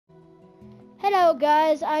Hello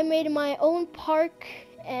guys, I made my own park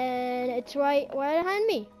and it's right behind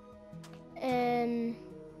me. And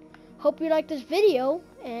hope you like this video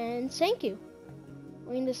and thank you.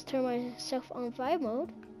 I'm going to just turn myself on 5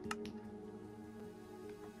 mode.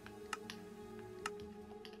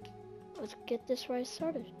 Let's get this right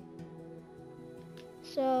started.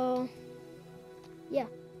 So, yeah.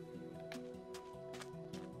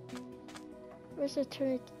 Let's just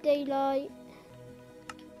turn it to daylight.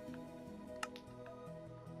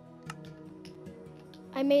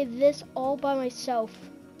 I made this all by myself.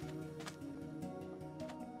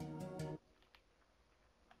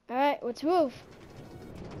 Alright, let's move.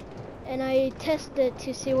 And I tested it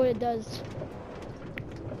to see what it does.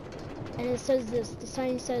 And it says this, the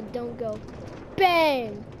sign said don't go.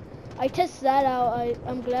 Bang! I tested that out.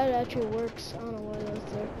 I'm glad it actually works. I don't know what it was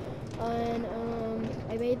there. And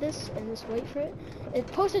I made this and just wait for it. It's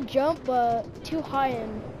supposed to jump but too high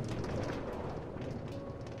and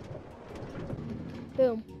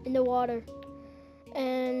boom, in the water.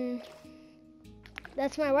 And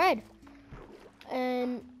that's my ride.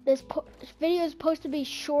 And this video is supposed to be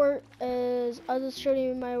short, as I'll just show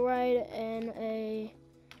you my ride and a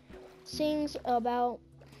things about.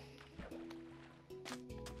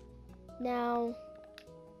 Now,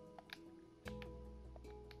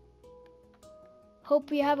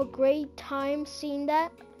 hope you have a great time seeing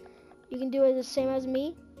that. You can do it the same as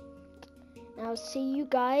me. And I'll see you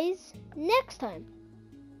guys next time.